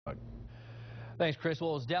Thanks, Chris. Well,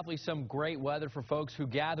 it was definitely some great weather for folks who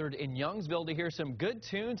gathered in Youngsville to hear some good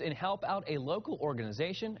tunes and help out a local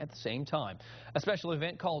organization at the same time. A special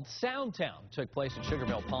event called SoundTown took place at Sugar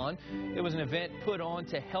Mill Pond. It was an event put on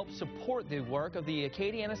to help support the work of the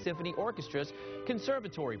Acadiana Symphony Orchestra's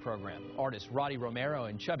conservatory program. Artists Roddy Romero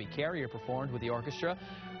and Chubby Carrier performed with the orchestra,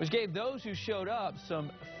 which gave those who showed up some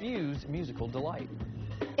fused musical delight.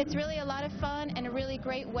 It's really a lot of fun and a really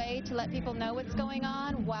great way to let people know what's going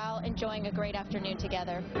on while enjoying a great afternoon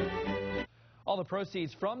together. All the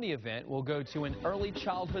proceeds from the event will go to an early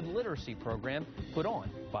childhood literacy program put on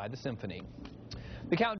by the symphony. The